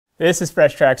This is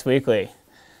Fresh Tracks Weekly.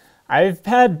 I've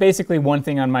had basically one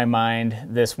thing on my mind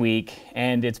this week,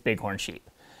 and it's bighorn sheep.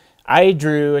 I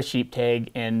drew a sheep tag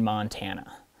in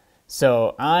Montana.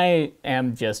 So I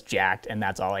am just jacked, and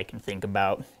that's all I can think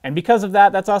about. And because of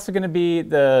that, that's also going to be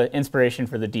the inspiration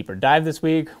for the deeper dive this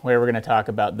week, where we're going to talk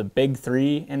about the big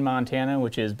three in Montana,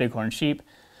 which is bighorn sheep,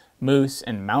 moose,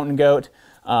 and mountain goat.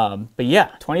 But yeah,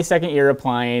 22nd year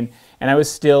applying, and I was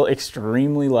still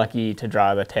extremely lucky to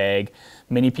draw the tag.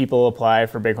 Many people apply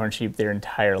for bighorn sheep their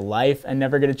entire life and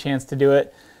never get a chance to do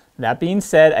it. That being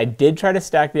said, I did try to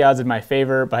stack the odds in my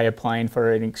favor by applying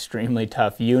for an extremely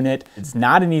tough unit. It's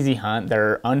not an easy hunt.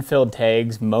 There are unfilled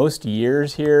tags most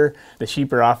years here. The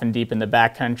sheep are often deep in the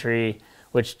backcountry,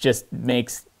 which just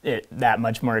makes it that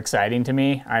much more exciting to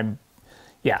me.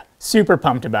 Yeah, super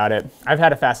pumped about it. I've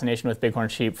had a fascination with bighorn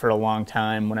sheep for a long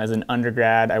time. When I was an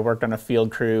undergrad, I worked on a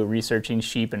field crew researching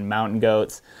sheep and mountain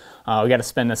goats. We got to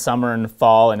spend the summer and the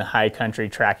fall in the high country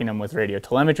tracking them with radio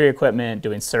telemetry equipment,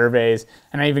 doing surveys,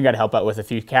 and I even got to help out with a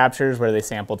few captures where they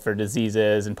sampled for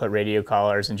diseases and put radio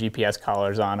collars and GPS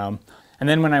collars on them. And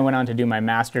then when I went on to do my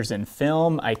master's in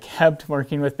film, I kept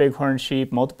working with bighorn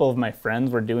sheep. Multiple of my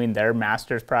friends were doing their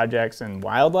master's projects in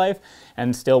wildlife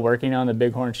and still working on the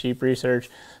bighorn sheep research.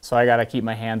 So I got to keep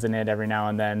my hands in it every now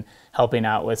and then, helping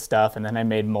out with stuff. And then I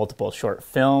made multiple short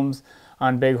films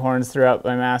on bighorns throughout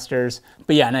my master's.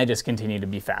 But yeah, and I just continue to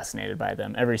be fascinated by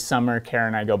them. Every summer, Kara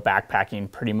and I go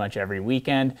backpacking pretty much every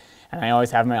weekend, and I always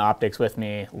have my optics with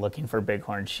me, looking for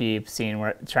bighorn sheep,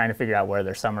 trying to figure out where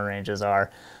their summer ranges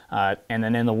are. And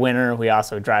then in the winter, we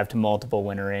also drive to multiple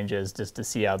winter ranges just to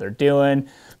see how they're doing.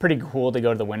 It's pretty cool to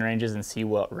go to the winter ranges and see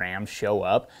what rams show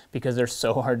up, because they're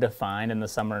so hard to find in the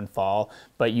summer and fall,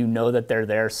 but you know that they're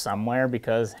there somewhere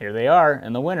because here they are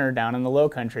in the winter down in the low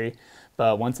country.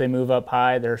 But once they move up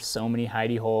high, there are so many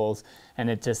hidey holes, and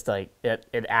it just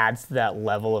it adds to that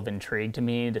level of intrigue to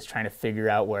me, just trying to figure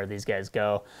out where these guys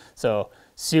go. So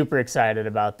super excited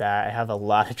about that. I have a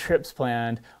lot of trips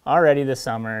planned already this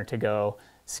summer to go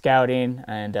scouting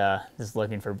and just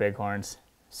looking for bighorns.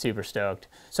 Super stoked.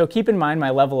 So keep in mind my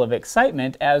level of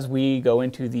excitement as we go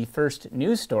into the first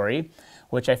news story,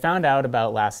 which I found out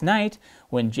about last night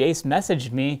when Jace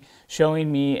messaged me showing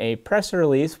me a press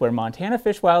release where Montana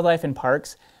Fish, Wildlife and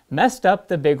Parks messed up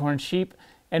the bighorn sheep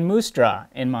and moose draw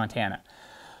in Montana.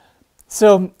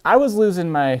 So I was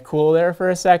losing my cool there for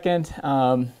a second.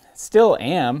 Still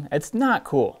am. It's not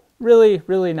cool. Really,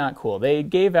 really not cool. They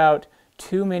gave out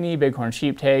too many bighorn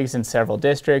sheep tags in several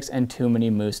districts and too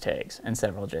many moose tags in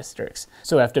several districts.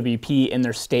 So FWP in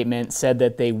their statement said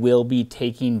that they will be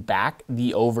taking back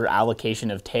the over allocation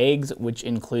of tags, which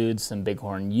includes some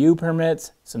bighorn ewe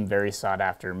permits, some very sought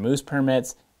after moose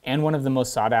permits, and one of the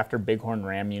most sought after bighorn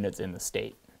ram units in the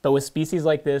state. But with species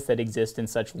like this that exist in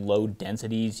such low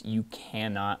densities, you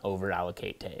cannot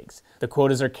over-allocate tags. The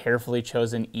quotas are carefully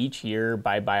chosen each year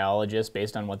by biologists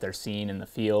based on what they're seeing in the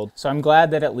field. So I'm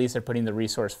glad that at least they're putting the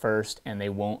resource first and they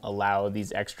won't allow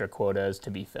these extra quotas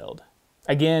to be filled.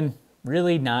 Again,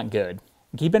 really not good.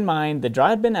 Keep in mind, the draw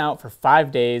had been out for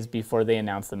 5 days before they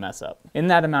announced the mess up. In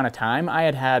that amount of time, I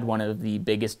had had one of the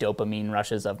biggest dopamine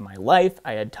rushes of my life.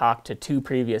 I had talked to 2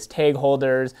 previous tag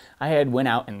holders. I had went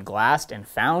out and glassed and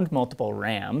found multiple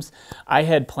rams. I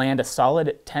had planned a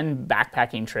solid 10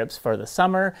 backpacking trips for the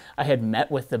summer. I had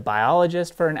met with the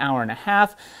biologist for an hour and a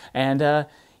half. And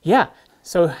yeah,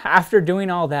 so after doing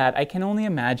all that, I can only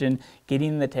imagine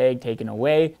getting the tag taken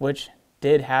away, which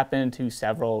did happen to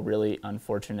several really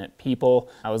unfortunate people.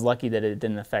 I was lucky that it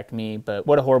didn't affect me, but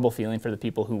what a horrible feeling for the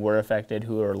people who were affected,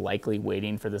 who are likely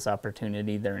waiting for this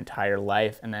opportunity their entire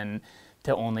life, and then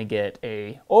to only get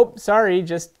oh, sorry,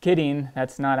 just kidding,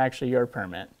 that's not actually your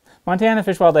permit. Montana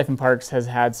Fish, Wildlife and Parks has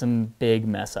had some big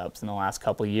mess ups in the last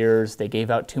couple years. They gave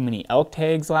out too many elk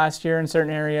tags last year in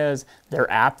certain areas. Their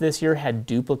app this year had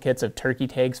duplicates of turkey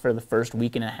tags for the first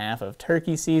week and a half of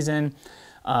turkey season.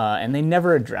 And they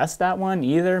never addressed that one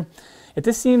either. If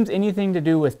this seems anything to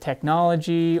do with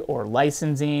technology or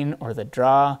licensing or the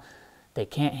draw, they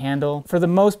can't handle. For the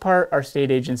most part, our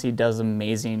state agency does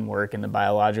amazing work in the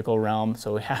biological realm,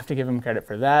 so we have to give them credit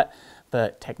for that.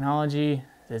 But technology,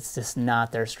 it's just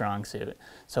not their strong suit.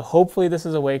 So hopefully this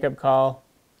is a wake-up call.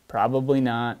 Probably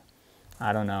not.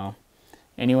 I don't know.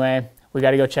 Anyway, we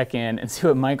got to go check in and see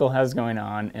what Michael has going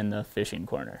on in the fishing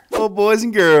corner. Well, boys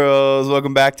and girls,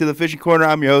 welcome back to the Fishing Corner.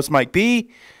 I'm your host, Mike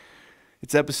P.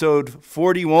 It's episode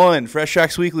 41, Fresh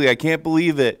Tracks Weekly. I can't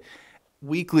believe it.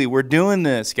 Weekly, we're doing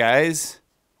this, guys.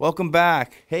 Welcome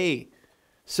back. Hey,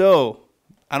 so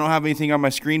I don't have anything on my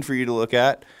screen for you to look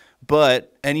at,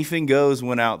 but Anything Goes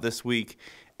went out this week.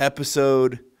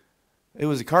 Episode It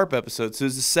was a carp episode. So it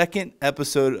was the second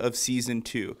episode of season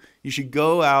 2. You should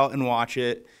go out and watch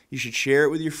it. You should share it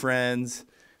with your friends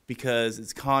because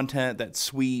it's content that's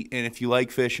sweet. And if you like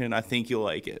fishing, I think you'll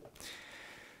like it.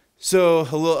 So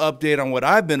a little update on what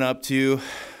I've been up to.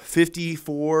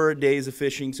 54 days of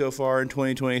fishing so far in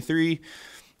 2023.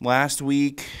 Last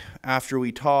week, after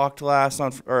we talked last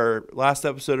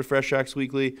episode of Fresh Tracks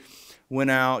Weekly,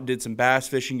 went out, did some bass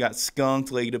fishing, got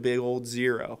skunked, laid a big old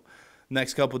 0.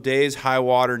 Next couple of days, high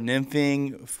water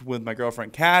nymphing with my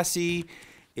girlfriend Cassie.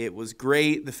 It was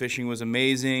great. The fishing was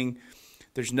amazing.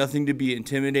 There's nothing to be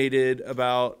intimidated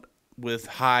about with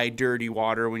high, dirty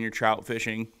water when you're trout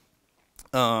fishing.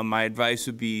 My advice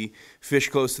would be fish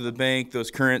close to the bank, those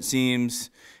current seams,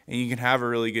 and you can have a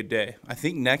really good day. I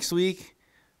think next week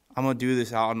I'm going to do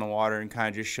this out in the water and kind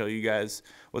of just show you guys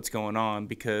what's going on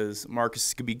because Marcus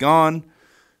is going to be gone.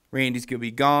 Randy's going to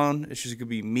be gone. It's just going to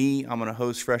be me. I'm going to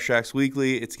host Fresh Tracks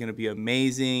Weekly. It's going to be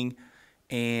amazing.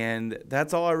 And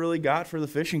that's all I really got for the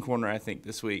fishing corner, I think,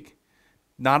 this week.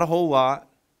 Not a whole lot,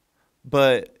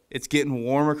 but it's getting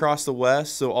warm across the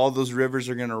west, so all those rivers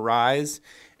are going to rise.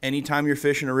 Anytime you're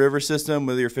fishing a river system,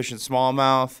 whether you're fishing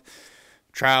smallmouth,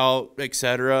 trout,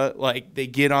 etc., like they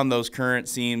get on those current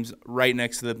seams right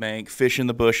next to the bank. Fish in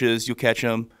the bushes. You'll catch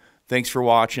them. Thanks for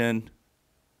watching.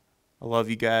 I love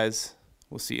you guys.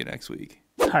 We'll see you next week.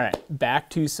 All right, back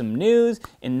to some news.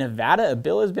 In Nevada, a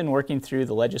bill has been working through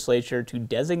the legislature to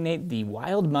designate the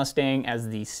wild mustang as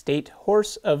the state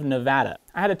horse of Nevada.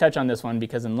 I had to touch on this one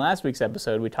because in last week's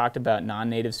episode, we talked about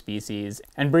non-native species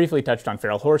and briefly touched on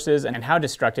feral horses and how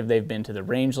destructive they've been to the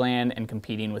rangeland and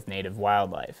competing with native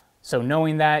wildlife. So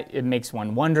knowing that, it makes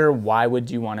one wonder, why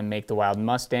would you want to make the wild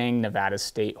mustang Nevada's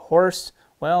state horse?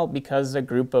 Well, because a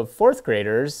group of 4th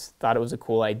graders thought it was a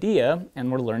cool idea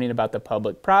and were learning about the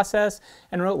public process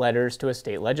and wrote letters to a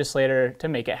state legislator to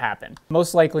make it happen.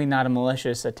 Most likely not a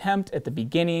malicious attempt at the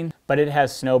beginning, but it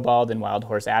has snowballed and wild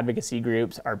horse advocacy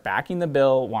groups are backing the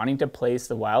bill, wanting to place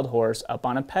the wild horse up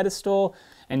on a pedestal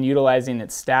and utilizing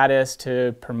its status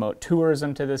to promote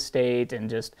tourism to the state and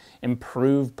just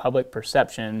improve public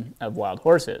perception of wild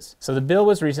horses. So the bill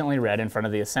was recently read in front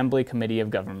of the Assembly Committee of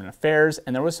Government Affairs,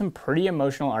 and there was some pretty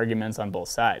emotional arguments on both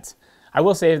sides. I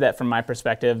will say that from my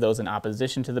perspective, those in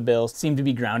opposition to the bill seem to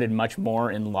be grounded much more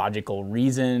in logical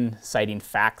reason, citing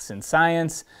facts and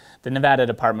science. The Nevada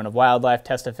Department of Wildlife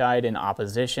testified in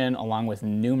opposition, along with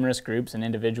numerous groups and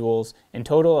individuals. In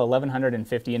total,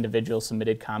 1,150 individuals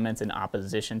submitted comments in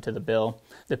opposition to the bill.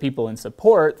 The people in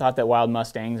support thought that wild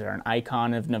mustangs are an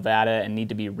icon of Nevada and need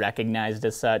to be recognized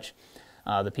as such.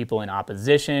 The people in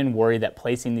opposition worry that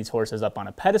placing these horses up on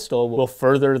a pedestal will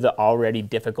further the already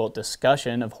difficult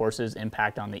discussion of horses'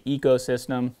 impact on the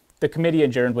ecosystem. The committee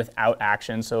adjourned without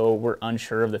action, so we're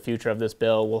unsure of the future of this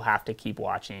bill. We'll have to keep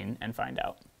watching and find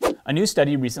out. A new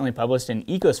study recently published in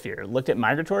Ecosphere looked at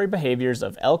migratory behaviors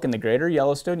of elk in the Greater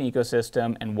Yellowstone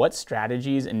Ecosystem and what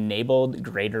strategies enabled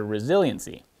greater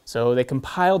resiliency. So they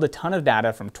compiled a ton of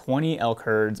data from 20 elk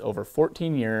herds over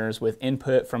 14 years with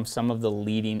input from some of the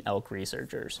leading elk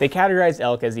researchers. They categorized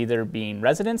elk as either being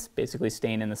residents, basically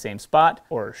staying in the same spot,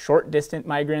 or short distant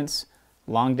migrants,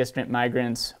 long distant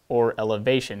migrants, or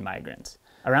elevation migrants.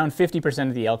 Around 50%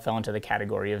 of the elk fell into the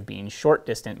category of being short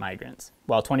distant migrants,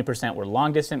 while 20% were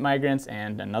long distant migrants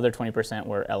and another 20%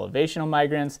 were elevational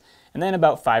migrants, and then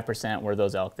about 5% were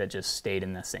those elk that just stayed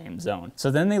in the same zone.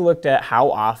 So then they looked at how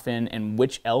often and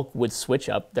which elk would switch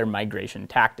up their migration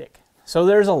tactic. So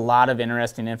there's a lot of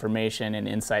interesting information and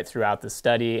insight throughout the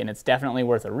study, and it's definitely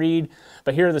worth a read,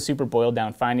 but here are the super boiled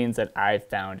down findings that I've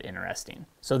found interesting.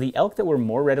 So the elk that were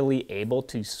more readily able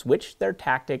to switch their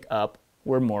tactic up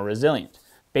were more resilient.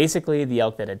 Basically, the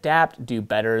elk that adapt do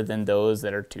better than those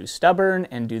that are too stubborn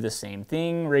and do the same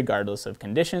thing regardless of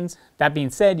conditions. That being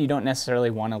said, you don't necessarily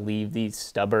want to leave these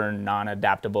stubborn,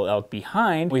 non-adaptable elk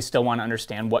behind. We still want to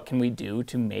understand what can we do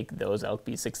to make those elk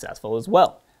be successful as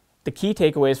well. The key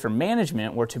takeaways for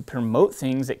management were to promote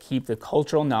things that keep the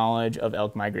cultural knowledge of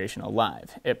elk migration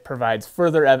alive. It provides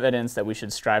further evidence that we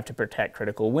should strive to protect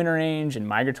critical winter range and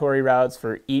migratory routes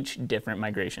for each different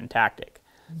migration tactic.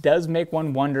 Does make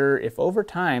one wonder if over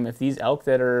time, if these elk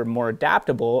that are more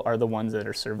adaptable are the ones that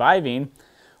are surviving,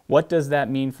 what does that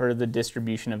mean for the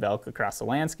distribution of elk across the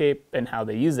landscape and how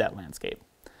they use that landscape?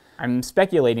 I'm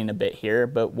speculating a bit here,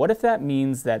 but what if that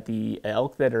means that the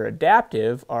elk that are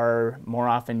adaptive are more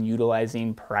often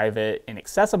utilizing private,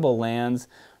 inaccessible lands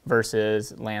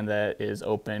versus land that is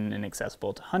open and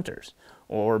accessible to hunters?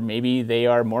 Or maybe they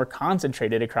are more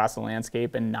concentrated across the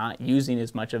landscape and not using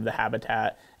as much of the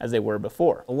habitat as they were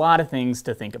before. A lot of things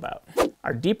to think about.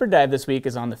 Our deeper dive this week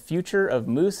is on the future of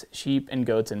moose, sheep, and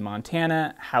goats in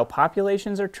Montana, how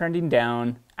populations are trending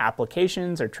down,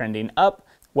 applications are trending up,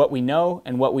 what we know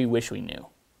and what we wish we knew.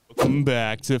 Welcome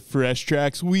back to Fresh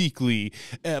Tracks Weekly,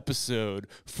 episode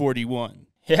 41.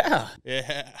 Yeah.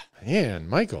 Man,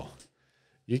 Michael,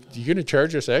 you going to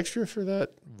charge us extra for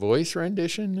that voice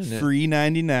rendition? Free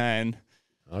 99.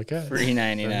 Okay. Free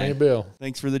 99. Send me a bill.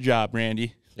 Thanks for the job,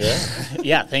 Randy. Yeah.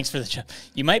 Yeah, thanks for the job.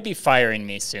 You might be firing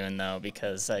me soon, though,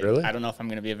 because Really? I don't know if I'm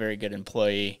going to be a very good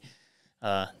employee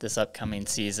this upcoming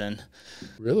season.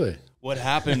 Really? What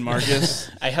happened, Marcus?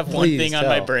 I have one thing on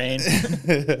my brain.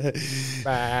 Bah.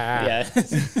 Yeah.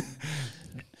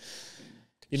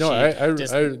 You know,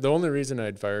 Just- the only reason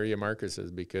I'd fire you, Marcus,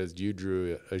 is because you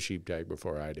drew a sheep tag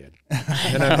before I did.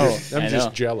 And know, I'm I just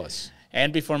know. jealous.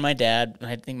 And before my dad,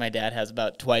 I think my dad has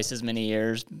about twice as many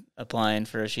years applying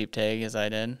for a sheep tag as I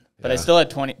did. But I Yeah. still had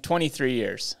 23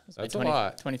 years. That's a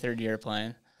lot. 23rd year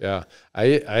applying. Yeah.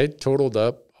 I totaled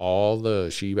up all the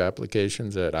sheep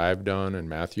applications that I've done and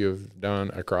Matthew have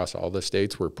done across all the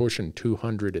states. We're pushing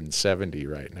 270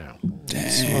 right now.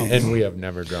 Dang. And we have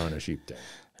never drawn a sheep tag.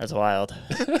 That's wild.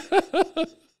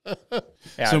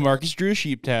 Yeah. So Marcus drew a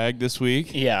sheep tag this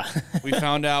week. Yeah. We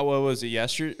found out, what was it,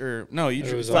 yesterday? Or no, you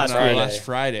drew was found last out Friday. last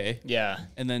Friday. Yeah.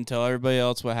 And then tell everybody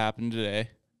else what happened today.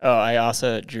 Oh, I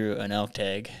also drew an elk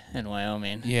tag in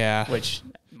Wyoming. Yeah. Which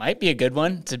might be a good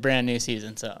one. It's a brand new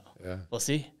season, so Yeah. we'll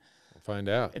see. We'll find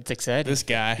out. It's exciting. This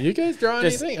guy. You guys draw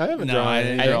Just- anything? I haven't No, drawn I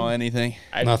anything. didn't draw anything.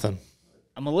 Nothing.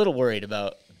 I'm a little worried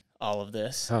about all of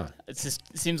this. Huh. It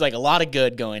seems like a lot of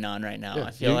good going on right now. Yeah,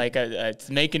 I feel you- like it's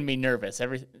making me nervous.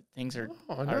 Things are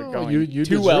Oh, are no, going you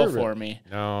too well deserve it. for me.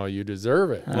 No, you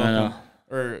deserve it. I don't know.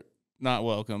 Or not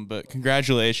welcome, but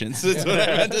congratulations. That's what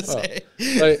I meant to say.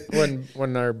 Like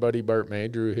when our buddy Bart May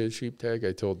drew his sheep tag,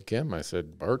 I told Kim, I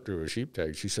said, Bart drew a sheep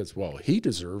tag. She says, well, he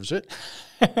deserves it.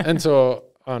 And so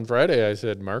on Friday, I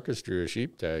said, Marcus drew a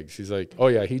sheep tag. She's like, oh,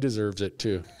 yeah, he deserves it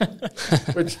too.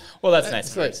 Which, Well, that's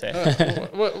nice of you to like, say.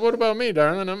 what about me,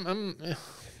 darling?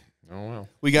 Oh, well.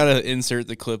 We got to insert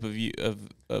the clip of you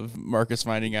of Marcus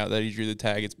finding out that he drew the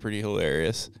tag. It's pretty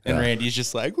hilarious. And Yeah. Randy's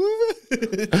just like, "What?" Get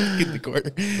the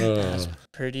corner.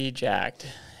 Pretty jacked.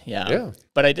 Yeah. Yeah.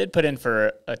 But I did put in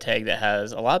for a tag that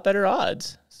has a lot better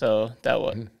odds. So that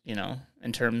would,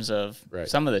 in terms of Right.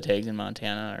 some of the tags in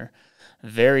Montana are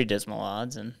very dismal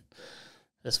odds, and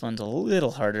this one's a little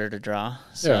harder to draw.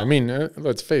 So. Yeah, I mean,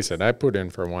 let's face it. I put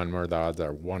in for one where the odds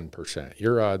are 1%.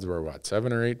 Your odds were what,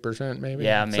 7 or 8%, maybe?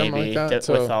 Yeah, Something maybe like that. with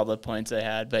So all the points I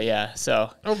had. But yeah, so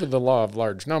over the law of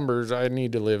large numbers, I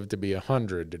need to live to be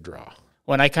 100 to draw.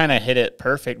 when I kind of hit it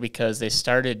perfect because they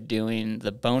started doing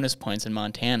the bonus points in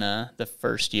Montana the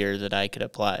first year that I could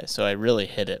apply. So I really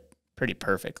hit it pretty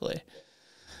perfectly.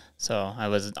 So I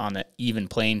was on the even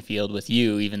playing field with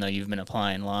you, even though you've been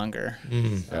applying longer.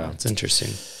 Yeah. It's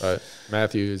interesting. But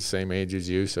Matthew is the same age as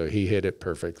you, so he hit it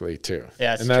perfectly too.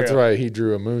 Yeah, it's and that's true. why he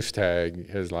drew a moose tag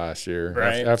his last year.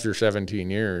 Right. After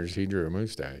 17 years, he drew a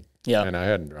moose tag. Yeah, And I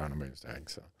hadn't drawn a moose tag.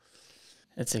 So,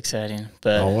 it's exciting.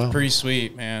 But well. Pretty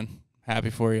sweet, man. Happy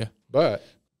for you. But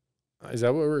is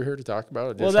that what we're here to talk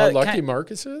about? Just Well, how that lucky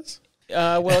Marcus is?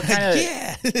 well, kind of.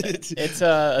 Yeah. It's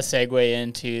a segue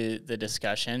into the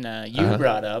discussion you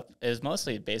brought up. Is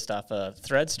mostly based off a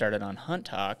thread started on Hunt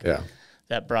Talk. Yeah.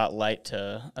 That brought light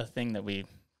to a thing that we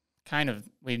kind of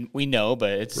we know,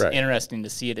 but it's Right. interesting to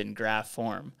see it in graph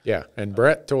form. Yeah. And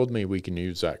Brett told me we can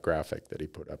use that graphic that he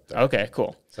put up there. Okay,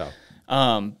 cool. So,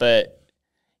 But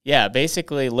yeah,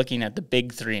 basically looking at the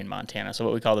big three in Montana. So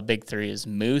what we call the big three is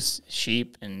moose,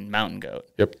 sheep, and mountain goat.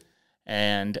 yep.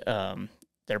 And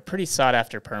they're pretty sought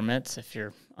after permits. If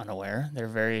you're unaware, they're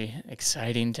very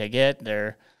exciting to get.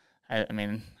 I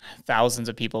mean, thousands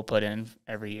of people put in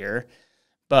every year.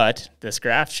 But this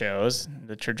graph shows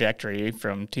the trajectory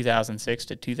from 2006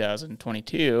 to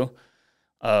 2022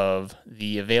 of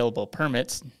the available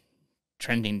permits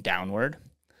trending downward,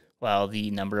 while the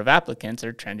number of applicants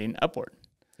are trending upward.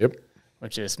 Yep.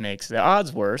 Which just makes the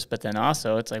odds worse. But then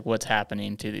also, it's like, what's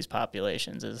happening to these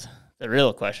populations is the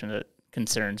real question that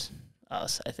concerns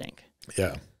us, I think.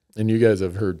 Yeah. And you guys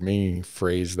have heard me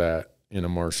phrase that in a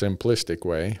more simplistic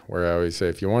way, where I always say,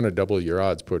 if you want to double your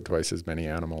odds, put twice as many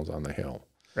animals on the hill.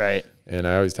 Right. And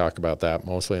I always talk about that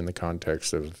mostly in the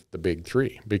context of the big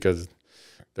three, because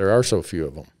there are so few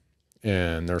of them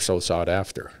and they're so sought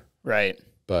after. Right.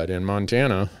 But in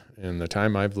Montana, in the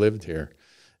time I've lived here,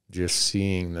 just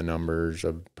seeing the numbers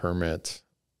of permits,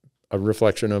 a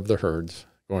reflection of the herds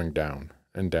going down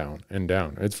and down and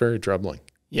down. It's very troubling.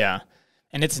 Yeah.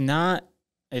 And it's not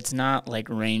like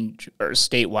range or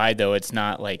statewide, though. It's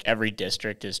not like every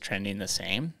district is trending the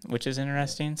same, which is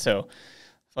interesting. So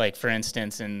like for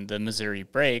instance, in the Missouri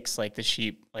breaks, like the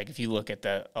sheep, like if you look at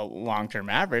the long-term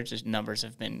average, the numbers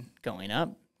have been going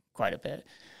up quite a bit.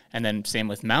 And then same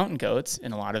with mountain goats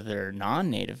in a lot of their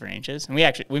non-native ranges. And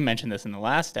we mentioned this in the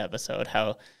last episode,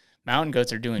 how mountain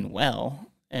goats are doing well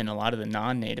in a lot of the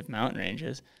non-native mountain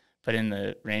ranges, but in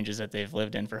the ranges that they've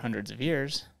lived in for hundreds of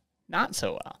years, not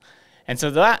so well. And so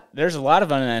there's a lot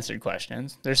of unanswered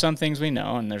questions. There's some things we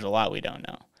know, and there's a lot we don't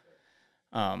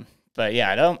know. But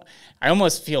yeah, I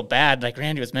almost feel bad. Like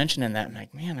Randy was mentioning that. I'm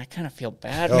like, man, I kind of feel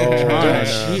bad for drawing a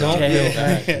sheep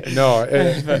tag. No,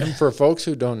 and for folks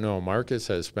who don't know, Marcus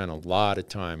has spent a lot of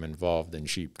time involved in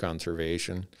sheep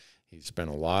conservation. He's spent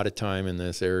a lot of time in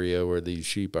this area where these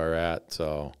sheep are at.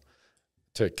 So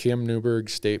to Kim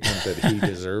Newberg's statement that he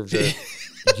deserves it,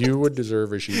 you would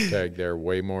deserve a sheep tag there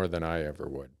way more than I ever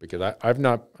would, because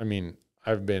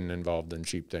I've been involved in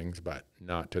sheep things, but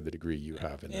not to the degree you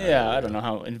have in that area. I don't know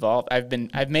how involved.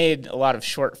 I've made a lot of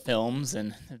short films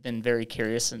and have been very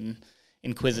curious and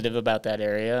inquisitive about that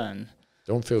area. And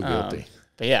don't feel guilty.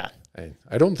 But yeah.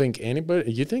 I don't think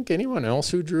anybody, you think anyone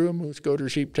else who drew a moose goat or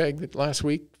sheep tag last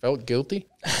week felt guilty?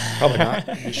 Probably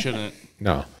not. You shouldn't.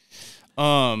 No.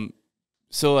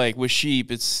 So like with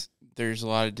sheep, there's a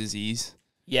lot of disease.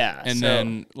 Yeah. And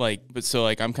then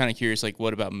I'm kind of curious, like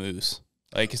what about moose?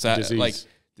 Like, is that disease. Like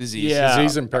disease? Yeah.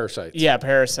 Disease and parasites. Yeah,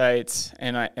 parasites.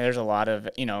 And there's a lot of,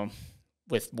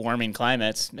 with warming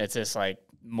climates, it's just like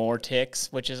more ticks,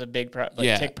 which is a big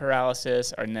tick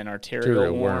paralysis, and then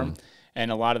arterial worm. And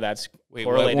a lot of that's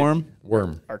correlated. What worm?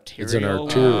 Worm. Arterial. It's an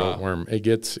arterial worm. It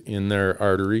gets in their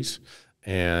arteries,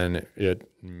 and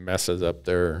it messes up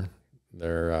their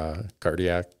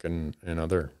cardiac and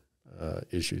other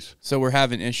issues. So we're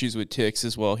having issues with ticks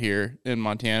as well here in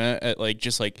Montana,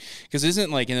 because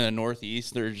isn't like in the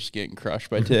Northeast they're just getting crushed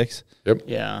by ticks. Yep.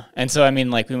 Yeah, and so I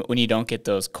mean, like when you don't get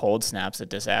those cold snaps that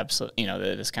just absolutely,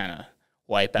 that just kind of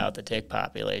wipe out the tick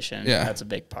population. Yeah, that's a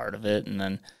big part of it. And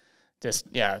then just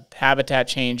habitat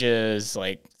changes,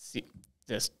 like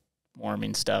just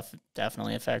warming stuff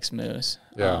definitely affects moose.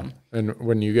 Yeah, and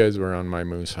when you guys were on my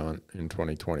moose hunt in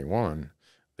 2021.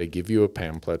 They give you a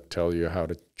pamphlet, tell you how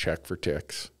to check for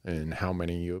ticks and how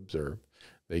many you observe.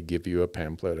 They give you a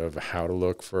pamphlet of how to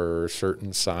look for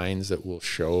certain signs that will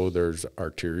show there's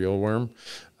arterial worm,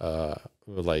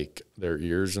 like their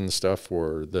ears and stuff,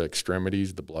 where the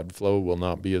extremities, the blood flow will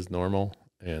not be as normal,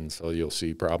 and so you'll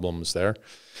see problems there.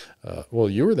 Well,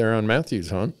 you were there on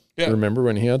Matthew's hunt. Yeah. Remember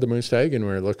when he had the moose tag, and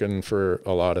we were looking for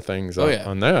a lot of things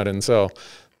on that. And so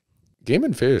Game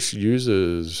and Fish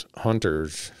uses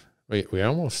hunters. We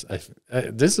almost,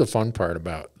 this is the fun part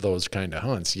about those kind of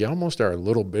hunts. You almost are a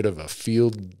little bit of a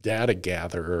field data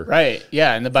gatherer. Right,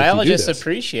 yeah, and the biologists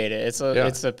appreciate it.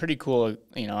 It's a pretty cool,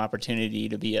 opportunity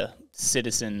to be a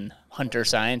citizen hunter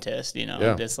scientist,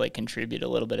 just like contribute a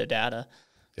little bit of data.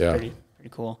 Yeah. Pretty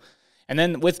cool. And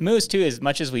then with moose too, as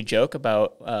much as we joke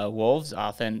about wolves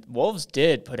often, wolves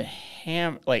did put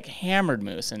hammered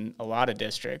moose in a lot of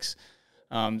districts.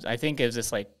 I think it was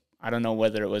just like, I don't know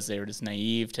whether it was they were just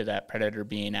naive to that predator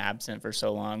being absent for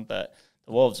so long, but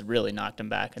the wolves really knocked them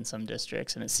back in some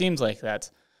districts. And it seems like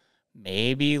that's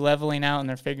maybe leveling out and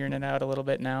they're figuring it out a little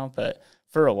bit now. But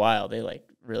for a while, they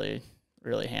really,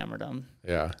 really hammered them.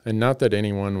 Yeah. And not that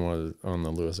anyone was on the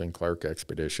Lewis and Clark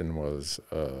expedition was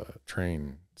a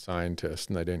trained scientist,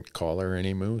 and they didn't collar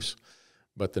any moose.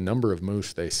 But the number of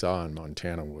moose they saw in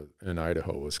Montana and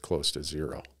Idaho was close to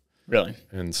zero. Really?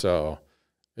 And so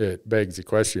it begs the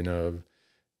question of,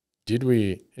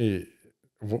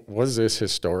 was this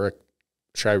historic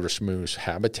Shiras moose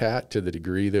habitat to the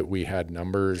degree that we had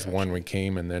numbers when we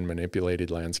came and then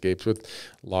manipulated landscapes with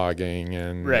logging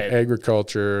and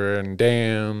agriculture and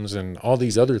dams and all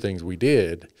these other things we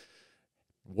did?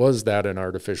 Was that an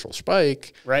artificial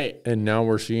spike? Right. And now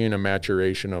we're seeing a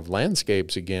maturation of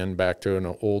landscapes again back to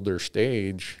an older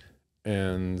stage.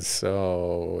 And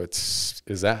so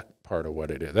is that part of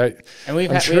what it is? And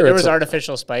there was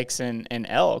artificial spikes in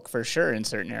elk for sure in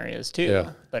certain areas too.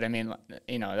 Yeah. But I mean,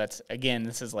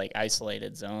 this is like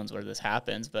isolated zones where this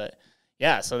happens. But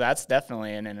yeah, so that's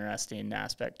definitely an interesting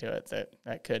aspect to it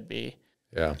that could be.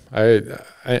 Yeah.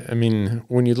 I mean,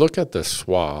 when you look at the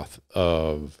swath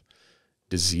of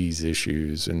disease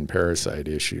issues and parasite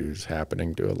issues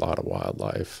happening to a lot of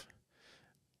wildlife,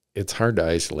 it's hard to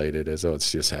isolate it as though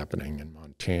it's just happening in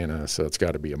Montana. So it's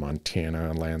got to be a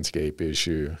Montana landscape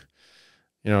issue.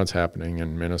 It's happening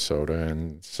in Minnesota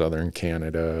and southern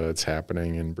Canada. It's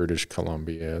happening in British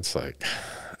Columbia. It's like,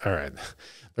 all right,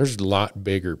 there's a lot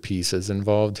bigger pieces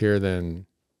involved here than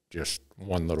just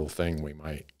one little thing we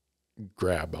might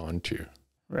grab onto.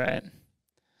 Right.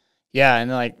 Yeah.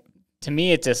 And to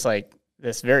me, it's just like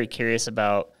very curious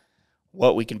about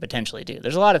what we can potentially do.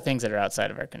 There's a lot of things that are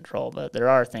outside of our control, but there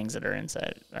are things that are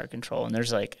inside our control. And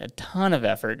there's like a ton of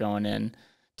effort going in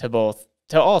to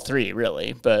all three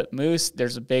really. But moose,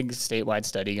 there's a big statewide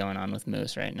study going on with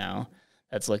moose right now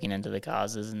that's looking into the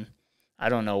causes. And I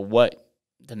don't know what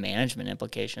the management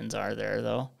implications are there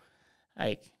though.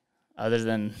 Like other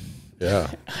than,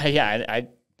 I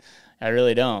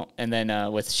really don't. And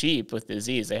then with sheep, with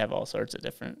disease, they have all sorts of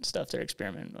different stuff they're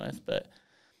experimenting with. But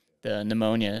the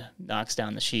pneumonia knocks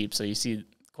down the sheep, so you see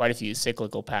quite a few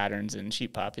cyclical patterns in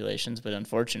sheep populations. But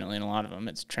unfortunately, in a lot of them,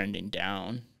 it's trending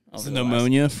down. Is the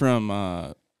pneumonia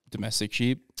from domestic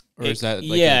sheep, or is that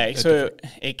like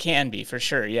it can be for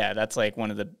sure. Yeah, that's like one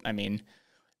of the. I mean,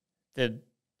 the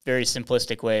very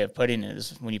simplistic way of putting it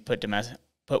is when you put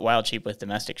wild sheep with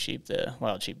domestic sheep, the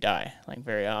wild sheep die like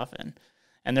very often.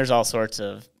 And there's all sorts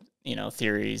of,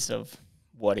 theories of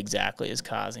what exactly is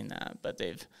causing that, but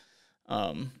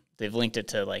they've linked it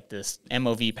to like this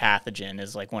MOV pathogen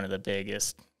is like one of the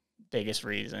biggest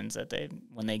reasons that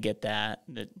when they get that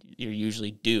you're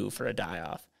usually due for a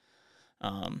die-off.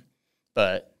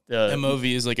 But the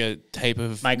MOV is like a type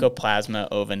of Mycoplasma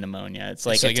ovonemia. It's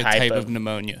like a type of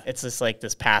pneumonia. It's just like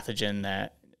this pathogen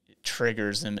that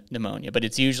triggers pneumonia, but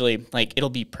it's usually like it'll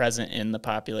be present in the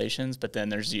populations, but then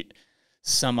there's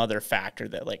some other factor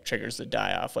that like triggers the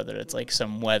die-off, whether it's like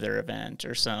some weather event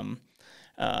or some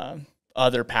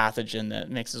other pathogen that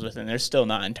mixes with it. And they're still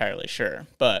not entirely sure.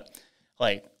 But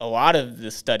like a lot of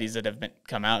the studies that have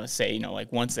come out say,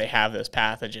 like once they have this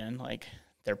pathogen, like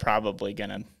they're probably going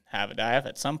to have a die-off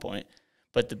at some point.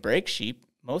 But the break sheep,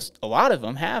 a lot of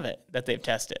them have it that they've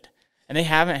tested. And they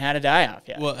haven't had a die-off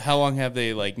yet. Well, how long have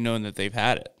they like known that they've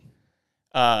had it?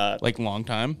 Like long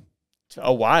time?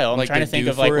 A while. I'm trying to think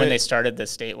of like when it? they started the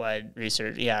statewide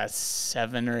research. Yeah,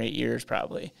 7 or 8 years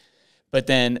probably. But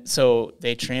then, so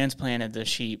they transplanted the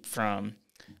sheep from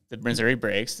the Missouri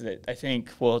breaks that I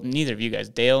think, well, neither of you guys,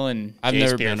 Dale and I've Jay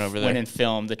never Spear been over there. went and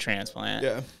filmed the transplant.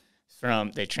 Yeah.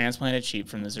 They transplanted sheep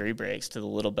from the Missouri breaks to the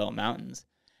Little Belt Mountains.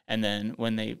 And then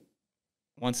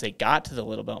once they got to the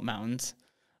Little Belt Mountains,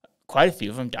 quite a few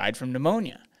of them died from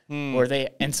pneumonia.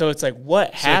 And so it's like,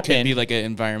 what happened? It could be like an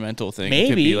environmental thing. Maybe. It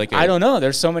could be like I don't know.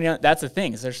 There's so many. That's the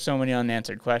thing. Is there's so many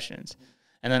unanswered questions.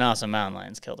 And then also mountain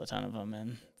lions killed a ton of them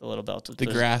in the Little Belt. The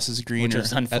grass is greener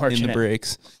was in the unfortunate.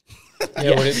 breaks.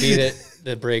 Yeah, would it be that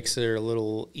the breaks are a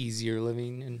little easier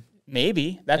living in?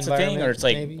 Maybe that's the thing, or it's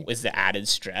like, maybe? was the added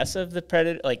stress of the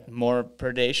predator, like more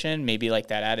predation? Maybe like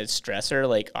that added stressor,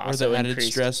 like also Or the added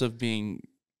increased stress of being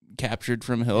captured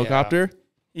from a helicopter.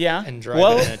 Yeah, And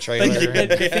driving in a trailer.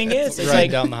 the thing is, it's Right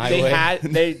like down the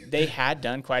highway. they had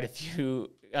done quite a few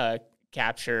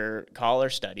capture collar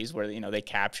studies where they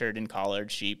captured and collared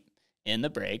sheep in the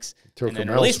breaks Took and then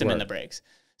them released them in elsewhere. the breaks.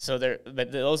 So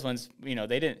but those ones, they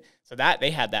didn't. So that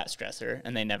they had that stressor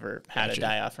and they never had Gotcha. a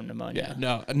die off from pneumonia.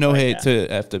 Yeah, no hate to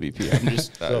FWP. I'm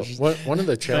just, So one of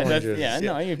the challenges.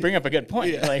 You bring up a good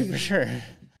point, like for sure.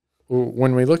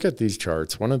 When we look at these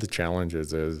charts, one of the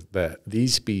challenges is that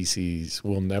these species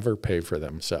will never pay for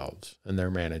themselves in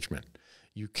their management.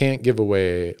 You can't give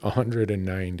away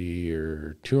 190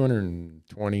 or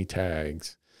 220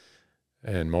 tags,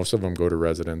 and most of them go to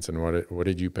residents. And what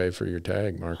did you pay for your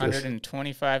tag, Marcus?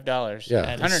 $125.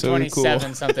 Yeah.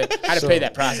 $127 something. I had to pay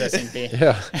that processing fee.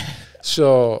 Yeah.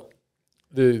 So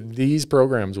these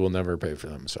programs will never pay for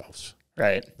themselves.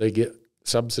 Right. They get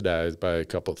subsidized by a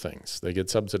couple of things. They get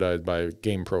subsidized by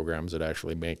game programs that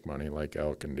actually make money, like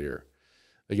elk and deer.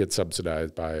 They get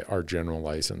subsidized by our general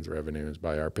license revenues,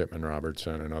 by our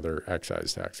Pittman-Robertson and other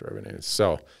excise tax revenues.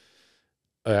 So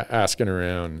asking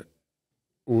around,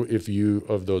 if you,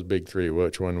 of those big three,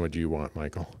 which one would you want,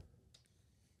 Michael?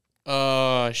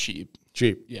 Sheep.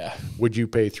 Sheep. Yeah. Would you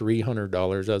pay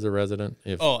 $300 as a resident?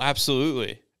 Oh,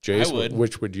 absolutely. Jace, I would.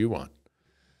 which would you want?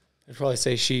 I'd probably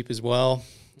say sheep as well.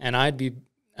 And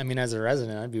as a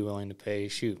resident, I'd be willing to pay,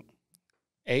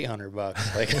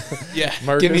 $800. Like, Yeah.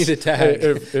 Marcus, give me the tag.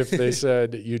 If they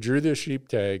said you drew the sheep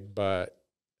tag, but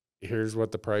here's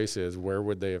what the price is, where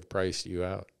would they have priced you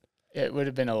out? It would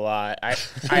have been a lot.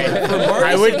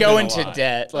 I would go into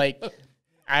debt. Like,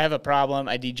 I have a problem.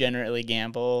 I degenerately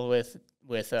gamble with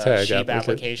sheep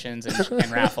applications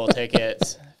and raffle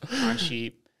tickets on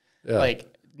sheep. Yeah. Like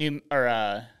New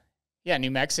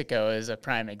Mexico is a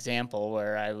prime example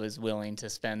where I was willing to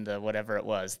spend whatever it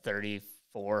was,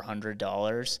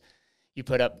 $3,400. You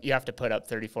have to put up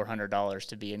 $3,400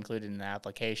 to be included in the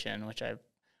application, which I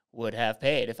would have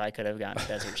paid if I could have gotten a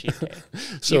desert sheep tag.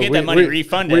 So you get that money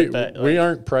refunded, but we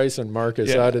aren't pricing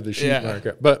Marcus out of the sheep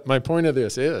market. But my point of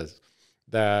this is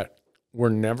that we're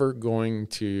never going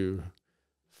to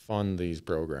fund these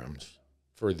programs.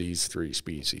 for these 3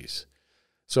 species.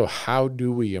 So how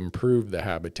do we improve the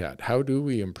habitat? How do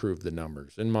we improve the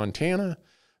numbers? In Montana,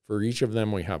 for each of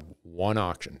them, we have 1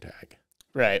 auction tag.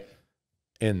 Right.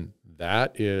 And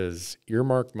that is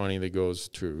earmarked money that goes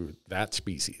to that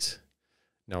species.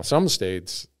 Now, some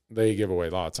states, they give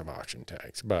away lots of auction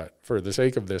tags. But for the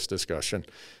sake of this discussion,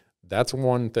 that's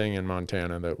one thing in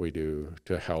Montana that we do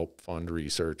to help fund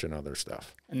research and other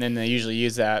stuff. And then they usually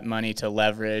use that money to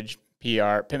leverage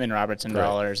PR, Pittman Robertson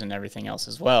dollars and everything else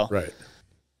as well. Right.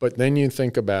 But then you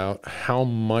think about how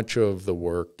much of the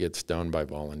work gets done by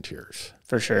volunteers.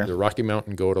 For sure. The Rocky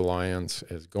Mountain Goat Alliance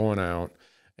is going out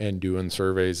and doing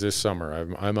surveys this summer.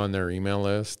 I'm on their email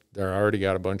list. They're already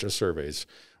got a bunch of surveys.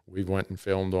 We went and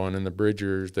filmed one in the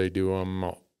Bridgers. They do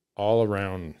them all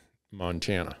around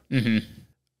Montana. Mm-hmm.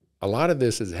 A lot of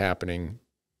this is happening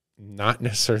not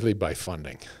necessarily by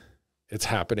funding. It's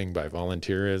happening by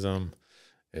volunteerism.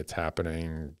 It's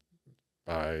happening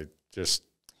by just...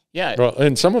 Yeah. Well,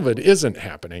 and some of it isn't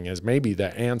happening is maybe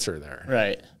the answer there.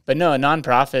 Right. But no,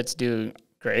 nonprofits do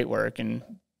great work in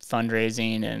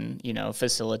fundraising and, you know,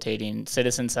 facilitating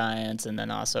citizen science and then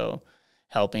also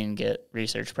helping get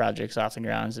research projects off the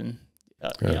grounds in,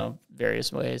 you know,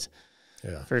 various ways.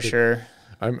 Yeah. For sure.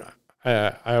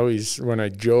 I always, when I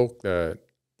joke that,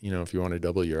 you know, if you want to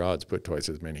double your odds, put twice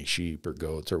as many sheep or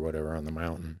goats or whatever on the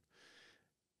mountain.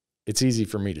 It's easy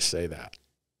for me to say that.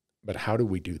 But how do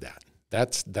we do that?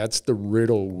 That's the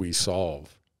riddle we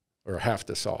solve or have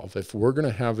to solve. If we're going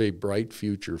to have a bright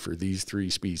future for these 3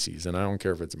 species, and I don't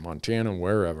care if it's Montana,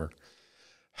 wherever,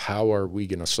 how are we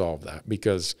going to solve that?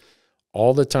 Because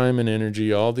all the time and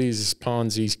energy, all these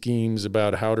Ponzi schemes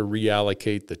about how to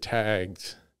reallocate the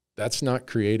tags, that's not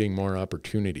creating more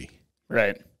opportunity.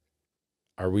 Right.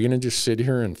 Are we going to just sit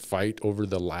here and fight over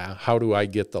how do I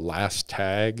get the last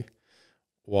tag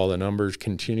while the numbers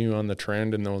continue on the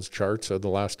trend in those charts of the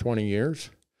last 20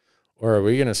 years? Or are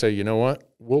we going to say, you know what,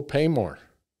 we'll pay more.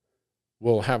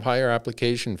 We'll have higher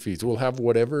application fees. We'll have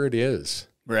whatever it is.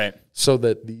 Right. So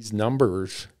that these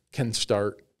numbers can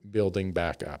start building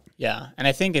back up. Yeah. And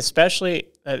I think especially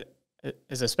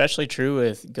is especially true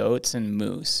with goats and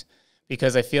moose,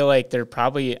 because I feel like they're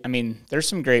probably, I mean, there's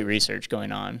some great research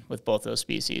going on with both those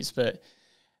species, but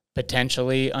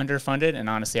potentially underfunded, and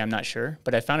honestly, I'm not sure,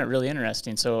 but I found it really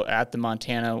interesting. So at the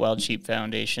Montana Wild Sheep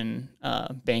Foundation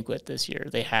banquet this year,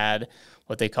 they had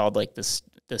what they called like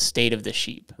the state of the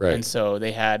sheep. Right. And so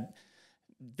they had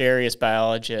various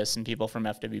biologists and people from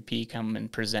FWP come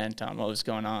and present on what was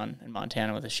going on in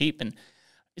Montana with the sheep. And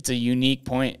it's a unique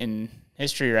point in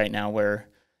history right now where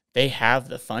they have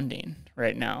the funding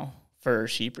right now for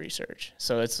sheep research.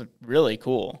 So it's really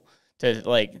cool to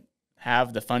like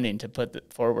have the funding to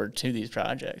put forward to these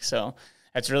projects. So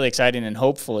that's really exciting, and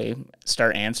hopefully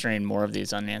start answering more of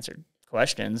these unanswered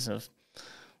questions of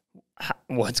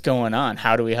what's going on,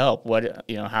 how do we help,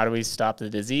 how do we stop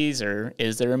the disease, or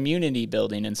is there immunity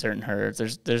building in certain herds?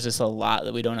 There's just a lot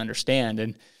that we don't understand,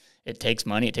 and it takes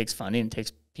money, it takes funding, it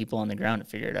takes people on the ground to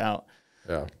figure it out.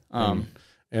 Yeah.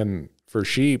 And for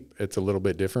sheep, it's a little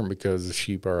bit different because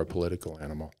sheep are a political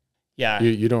animal. Yeah.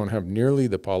 You don't have nearly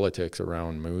the politics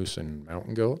around moose and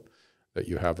mountain goat that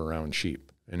you have around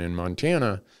sheep. And in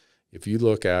Montana, if you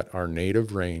look at our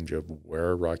native range of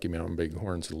where Rocky Mountain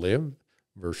bighorns live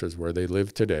versus where they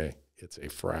live today, it's a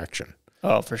fraction.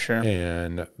 Oh, for sure.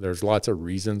 And there's lots of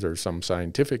reasons. There's some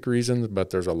scientific reasons,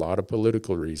 but there's a lot of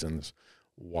political reasons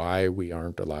why we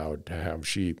aren't allowed to have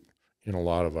sheep in a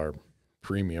lot of our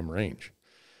premium range.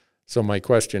 So my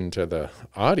question to the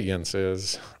audience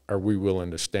is, are we willing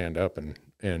to stand up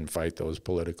and fight those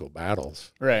political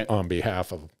battles on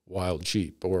behalf of wild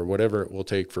sheep, or whatever it will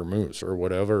take for moose, or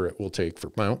whatever it will take for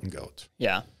mountain goats?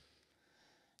 Yeah.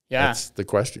 Yeah. That's the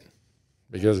question.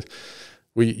 Because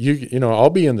I'll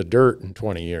be in the dirt in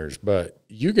 20 years, but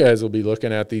you guys will be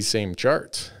looking at these same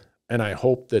charts. And I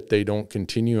hope that they don't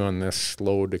continue on this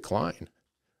slow decline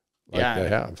like they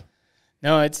have.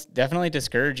 No, it's definitely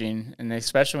discouraging, and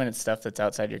especially when it's stuff that's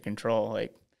outside your control,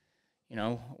 like,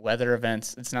 weather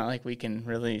events. It's not like we can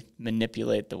really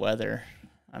manipulate the weather.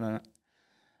 I don't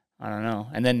know.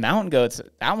 And then mountain goats,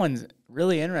 that one's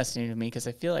really interesting to me because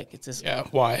I feel like it's this. Yeah,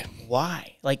 why?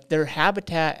 Why? Like, their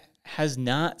habitat has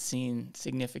not seen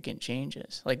significant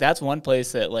changes. Like, that's one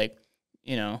place that, like,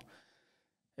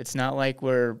 it's not like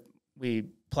we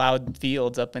plowed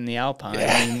fields up in the Alpine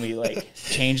and we like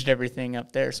changed everything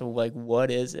up there. So like,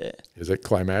 what is it? Is it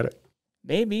climatic?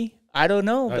 Maybe. I don't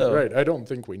know though. Right. I don't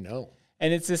think we know.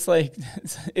 And it's just like,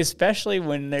 especially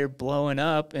when they're blowing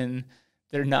up and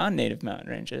they're non-native mountain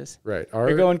ranges. Right.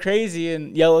 They're going crazy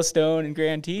in Yellowstone and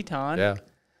Grand Teton. Yeah.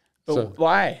 But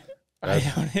why?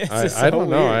 I don't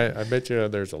know. I bet you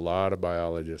there's a lot of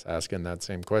biologists asking that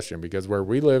same question, because where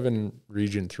we live in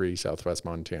Region 3, Southwest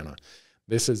Montana,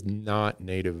 this is not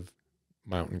native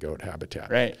mountain goat habitat.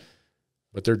 Right.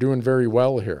 But they're doing very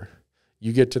well here.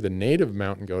 You get to the native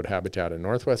mountain goat habitat in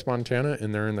Northwest Montana,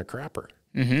 and they're in the crapper.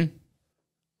 Mm-hmm.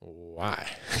 Why?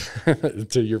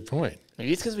 To your point.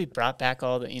 Maybe it's because we brought back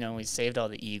all the, we saved all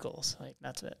the eagles. Like,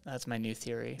 that's it. That's my new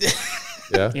theory.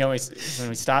 Yeah. When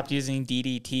we stopped using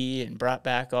DDT and brought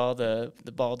back all the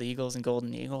bald eagles and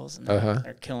golden eagles, and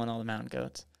they're killing all the mountain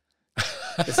goats.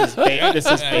 This is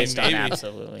based on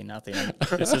absolutely nothing.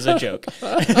 This is a joke.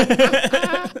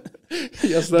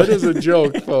 Yes, that is a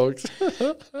joke, folks.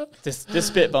 Just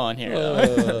spitballing here.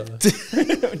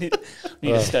 we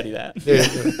need to study that.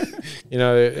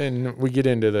 And we get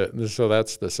into so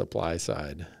that's the supply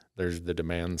side. There's the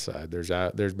demand side.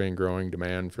 There's been growing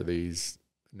demand for these,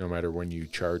 no matter when you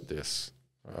chart this.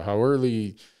 How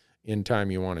early in time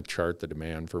you want to chart the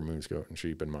demand for moose, goat, and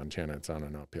sheep in Montana, it's on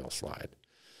an uphill slide.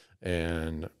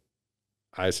 And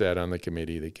I sat on the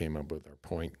committee that came up with our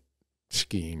point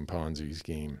scheme, Ponzi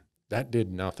scheme. That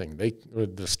did nothing.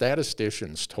 The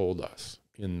statisticians told us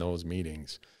in those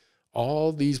meetings,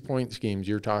 all these point schemes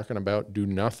you're talking about do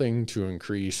nothing to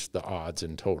increase the odds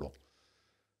in total.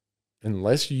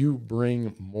 Unless you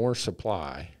bring more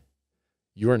supply,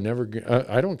 you are never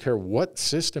I don't care what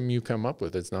system you come up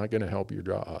with, it's not going to help your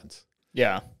draw odds.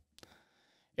 Yeah.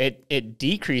 It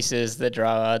decreases the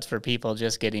draw odds for people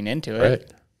just getting into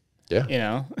it. Right.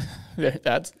 Yeah.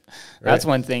 That's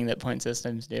one thing that point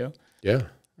systems do. Yeah.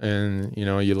 And,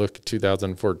 you look at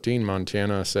 2014,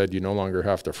 Montana said you no longer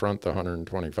have to front the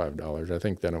 $125. I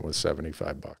think then it was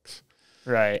 $75.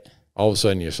 Right. All of a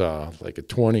sudden you saw like a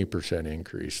 20%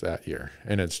 increase that year,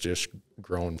 and it's just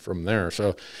grown from there.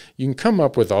 So you can come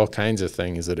up with all kinds of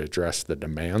things that address the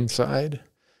demand side,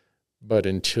 but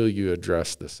until you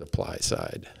address the supply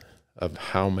side of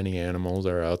how many animals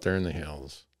are out there in the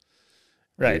hills,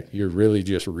 right, you're really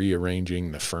just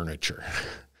rearranging the furniture.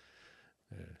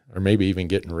 Or maybe even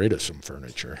getting rid of some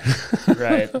furniture.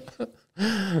 Right.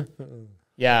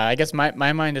 Yeah, I guess my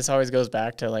mind just always goes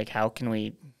back to, like, how can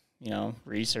we,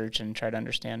 research and try to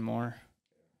understand more.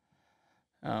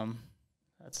 And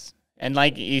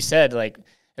like you said, like,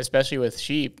 especially with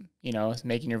sheep,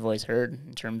 making your voice heard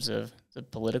in terms of the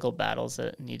political battles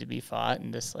that need to be fought,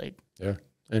 and just like. Yeah.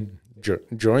 And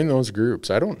join those groups.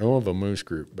 I don't know of a moose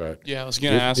group, but yeah, I was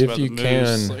going to ask about the moose.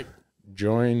 If you can,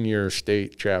 join your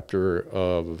state chapter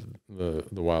of the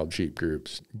wild sheep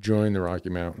groups. Join the Rocky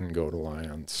Mountain Goat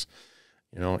Alliance.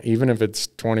 Even if it's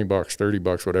 $20,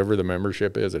 $30, whatever the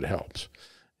membership is, it helps.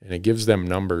 And it gives them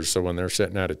numbers, so when they're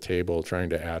sitting at a table trying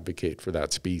to advocate for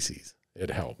that species, it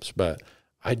helps. But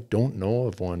I don't know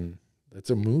of one that's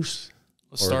a moose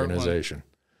organization.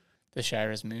 The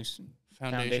Shiras Moose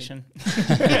Foundation.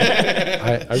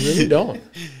 I really don't.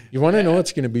 You want to know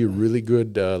what's going to be a really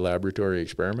good laboratory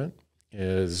experiment?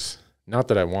 Is not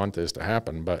that I want this to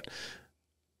happen, but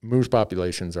moose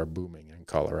populations are booming in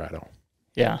Colorado.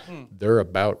 Yeah. They're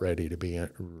about ready to be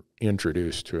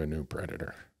introduced to a new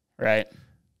predator. Right.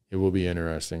 It will be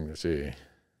interesting to see.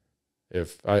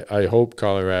 I hope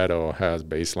Colorado has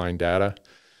baseline data,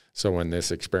 so when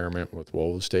this experiment with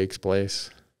wolves takes place,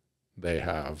 they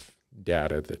have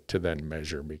data to then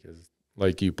measure, because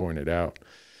like you pointed out,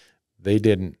 they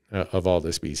didn't, of all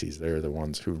the species, they're the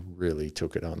ones who really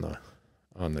took it on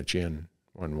the chin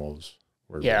when wolves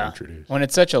were introduced. When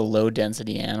it's such a low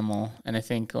density animal, and I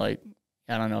think, like,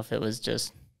 I don't know if it was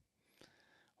just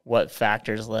what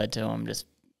factors led to them just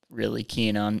really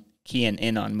keying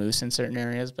in on moose in certain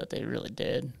areas, but they really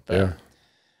did. But,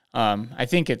 I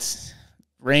think it's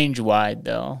range wide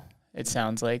though. It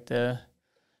sounds like the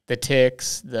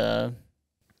ticks, the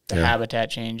habitat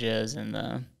changes, and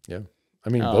the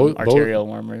arterial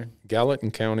wormer.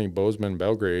 Gallatin County, Bozeman,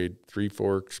 Belgrade, Three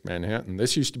Forks, Manhattan.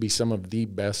 This used to be some of the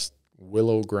best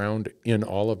willow ground in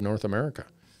all of North America.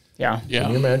 Yeah.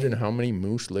 Can you imagine how many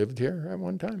moose lived here at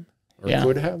one time? Or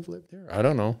could have lived here? I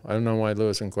don't know. I don't know why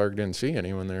Lewis and Clark didn't see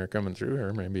any when they were coming through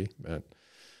here, maybe. But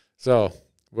so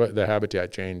what the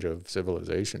habitat change of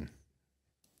civilization.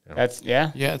 That's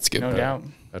it's good. No doubt.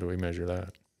 How do we measure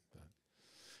that?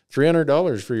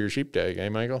 $300 for your sheep tag, eh,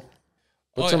 Michael?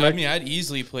 I'd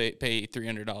easily pay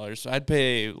 $300. I'd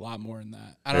pay a lot more than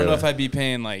that. I don't know if I'd be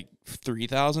paying like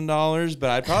 $3,000, but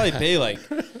I'd probably pay like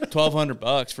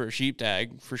 $1,200 for a sheep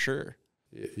tag for sure.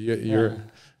 You're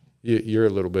a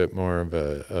little bit more of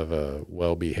a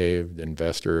well-behaved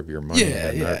investor of your money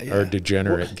than our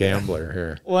degenerate gambler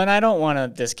here. Well, and I don't want to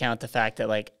discount the fact that,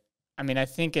 like, I mean, I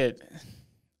think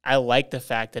I like the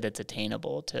fact that it's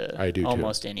attainable I do to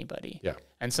almost anybody. Yeah.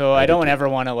 And so I don't ever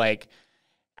want to like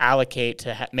allocate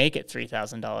to make it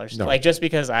 $3,000. No. Like just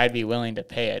because I'd be willing to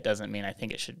pay it doesn't mean I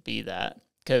think it should be that,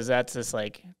 because that's just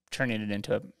like turning it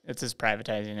into it's just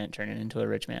privatizing it, turning it into a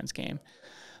rich man's game.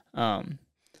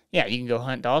 Yeah, you can go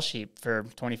hunt Dall sheep for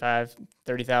 $25,000,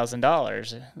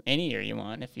 $30,000 any year you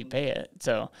want if you pay it.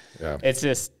 So it's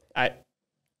just I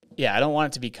don't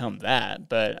want it to become that,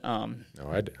 but no,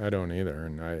 I don't either,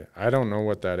 and I don't know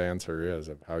what that answer is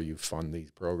of how you fund these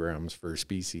programs for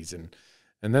species, and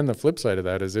then the flip side of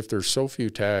that is if there's so few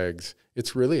tags,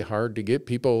 it's really hard to get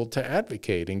people to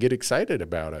advocate and get excited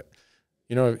about it.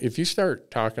 You know, if you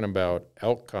start talking about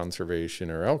elk conservation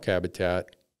or elk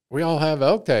habitat, we all have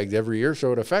elk tags every year,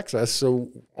 so it affects us. So,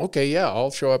 okay, yeah,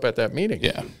 I'll show up at that meeting.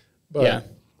 Yeah. But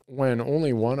when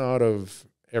only 1 out of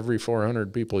every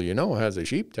 400 people you know has a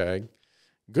sheep tag,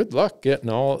 good luck getting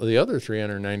all the other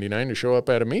 399 to show up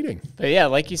at a meeting. But yeah,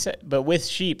 like you said, but with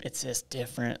sheep, it's just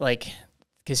different. Like,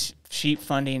 because sheep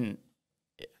funding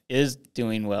is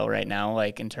doing well right now.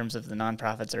 Like in terms of the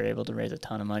nonprofits are able to raise a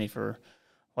ton of money for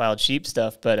wild sheep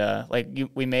stuff. But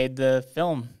we made the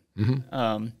film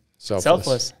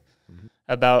Selfless.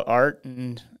 About Art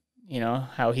and, you know,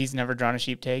 how he's never drawn a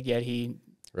sheep tag, yet he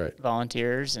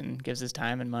volunteers and gives his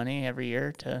time and money every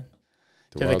year to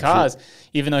the cause,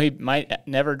 even though he might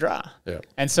never draw. Yeah.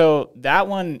 And so that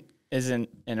one is an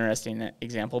interesting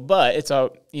example, but it's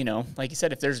you know, like you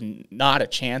said, if there's not a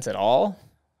chance at all,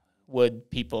 would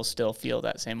people still feel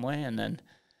that same way? And then,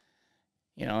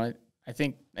 you know, I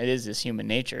think it is this human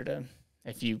nature to,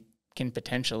 if you can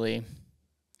potentially,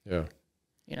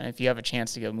 you know, if you have a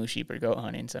chance to go moose sheep or goat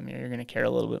hunting some year, you're going to care a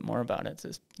little bit more about it. It's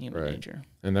just human nature.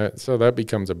 And that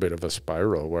becomes a bit of a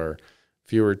spiral where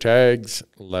fewer tags,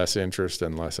 less interest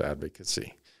and less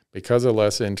advocacy. Because of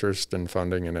less interest in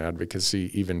funding and advocacy,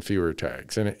 even fewer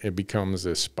tags. And it becomes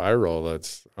this spiral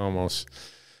that's almost,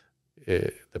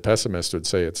 the pessimist would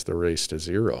say it's the race to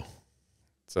zero.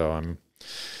 So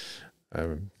I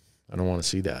don't want to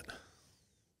see that.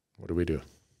 What do we do?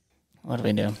 What do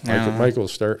we do?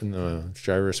 Michael's starting the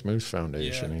Shiras Moose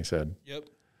Foundation, he said. Yep.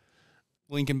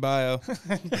 Link in bio.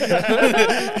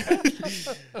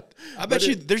 I bet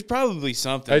you there's probably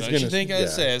something. Don't you think? I'd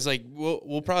say it's like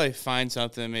we'll probably find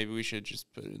something. Maybe we should just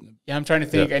put it in the. Yeah, I'm trying to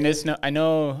think. I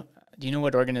know. Do you know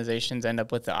what organizations end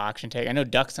up with the auction tag? I know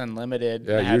Ducks Unlimited.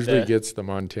 Yeah, usually gets the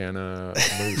Montana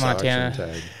Moose auction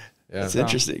tag. Yeah, that's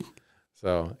interesting.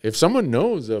 So if someone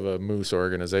knows of a moose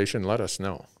organization, let us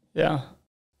know. Yeah.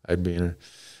 I'd be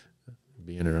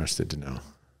interested to know.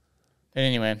 But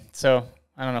anyway, so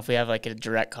I don't know if we have like a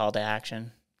direct call to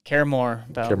action. Care more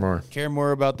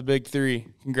about the big three.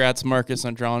 Congrats, Marcus,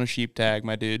 on drawing a sheep tag,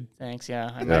 my dude. Thanks.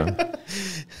 Yeah, I'm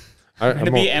going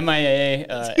to be MIA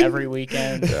every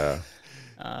weekend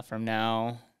from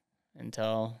now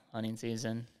until hunting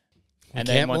season, and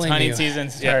then once hunting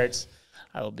season starts,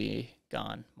 I will be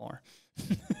gone more.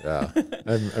 Yeah,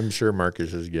 I'm sure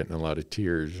Marcus is getting a lot of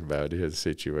tears about his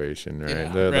situation, right?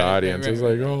 Yeah, the audience is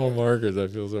like, "Oh, Marcus, I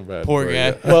feel so bad." Poor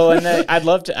guy. Well, and then I'd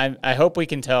love to. I hope we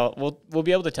can tell. We'll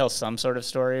be able to tell some sort of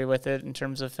story with it in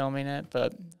terms of filming it,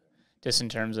 but just in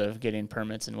terms of getting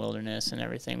permits in wilderness and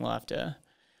everything, we'll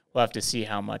have to see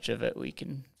how much of it we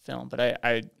can film. But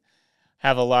I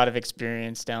have a lot of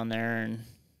experience down there, and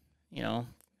you know,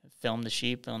 film the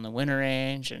sheep on the winter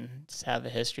range and just have a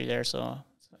history there. So.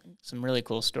 Some really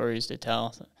cool stories to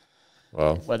tell.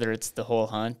 Well, whether it's the whole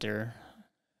hunt or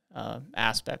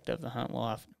aspect of the hunt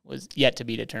was yet to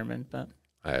be determined. But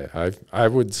I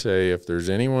would say if there's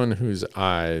anyone whose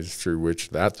eyes through which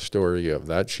that story of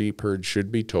that sheep herd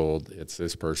should be told, it's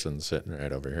this person sitting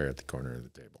right over here at the corner of the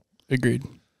table. Agreed.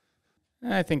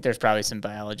 I think there's probably some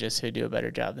biologists who do a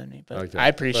better job than me, but I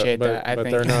appreciate that. But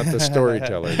they're not the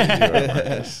storytellers you are,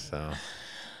 Marcus. So.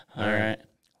 All right.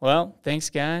 Well, thanks,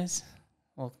 guys.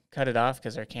 We'll cut it off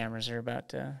because our cameras are about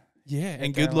to. Yeah,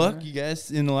 and good luck, you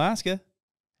guys, in Alaska.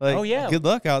 Oh, yeah. Good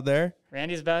luck out there.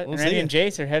 Randy and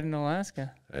Jace are heading to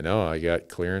Alaska. I know. I got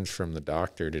clearance from the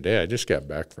doctor today. I just got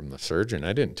back from the surgeon.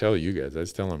 I didn't tell you guys. I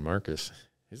was telling Marcus.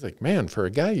 He's like, man, for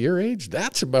a guy your age,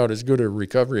 that's about as good a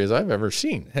recovery as I've ever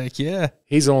seen. Heck yeah.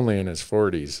 He's only in his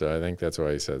 40s, so I think that's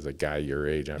why he says a guy your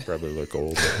age. I probably look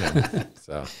old to him.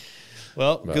 So,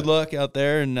 well, good luck out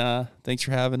there, and thanks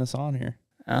for having us on here.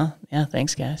 Oh, yeah,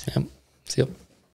 thanks, guys. Yep. See you.